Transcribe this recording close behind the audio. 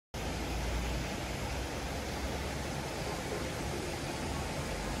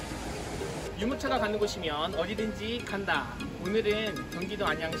유모차가 가는 곳이면 어디든지 간다. 오늘은 경기도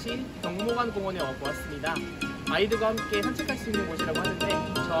안양시 경모관 공원에 와보았습니다. 아이들과 함께 산책할 수 있는 곳이라고 하는데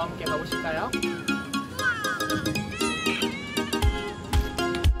저와 함께 가보실까요?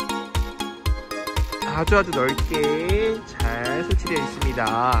 아주 넓게 잘 설치되어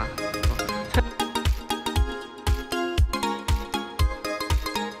있습니다.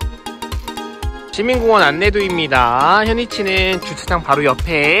 시민공원 안내도입니다. 현위치는 주차장 바로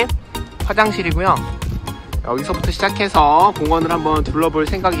옆에 화장실이고요. 여기서부터 시작해서 공원을 한번 둘러볼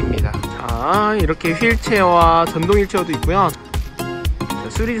생각입니다. 자, 이렇게 휠체어와 전동 휠체어도 있고요.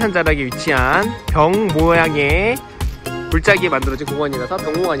 수리산 자락에 위치한 병 모양의 골짜기에 만들어진 공원이라서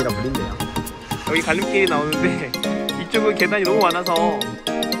병공원이라 불린대요. 여기 갈림길이 나오는데 이쪽은 계단이 너무 많아서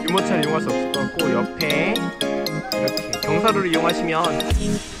유모차를 이용할 수 없을 것 같고, 옆에 이렇게 경사로를 이용하시면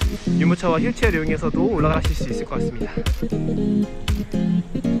유모차와 휠체어를 이용해서도 올라가실 수 있을 것 같습니다.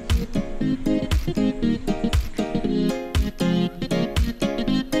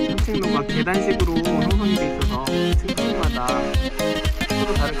 산책로가 계단식으로 형성이 되어 있어서 층층마다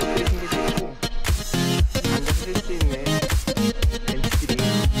서로 다른 것들이 생겨져 있고 앉아서 쓸 수 있는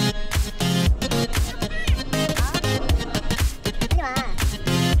벤치들이에요.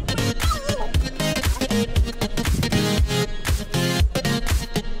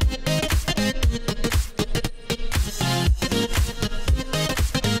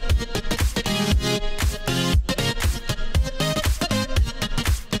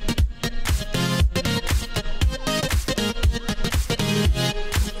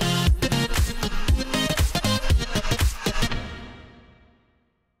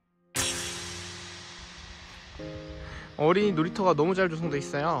 어린이 놀이터가 너무 잘 조성되어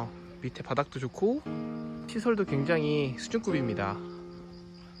있어요. 밑에 바닥도 좋고 시설도 굉장히 수준급입니다.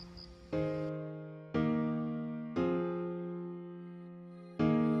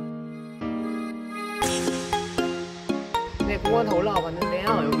 네, 공원 다 올라가 봤는데요.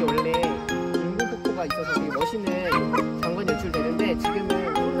 여기 원래 인공폭포가 있어서 되게 멋있는 장관이 연출되는데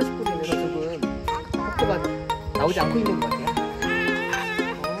지금은 코로나19로 인해서 조금 폭포가 나오지 않고 있는 것 같아요.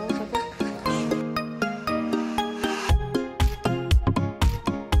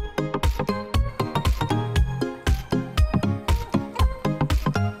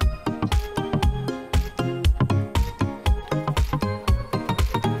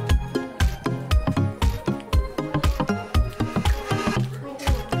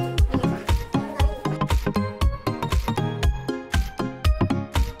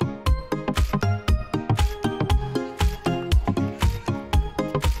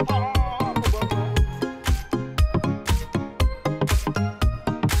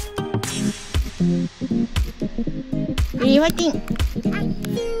 우리 화이팅!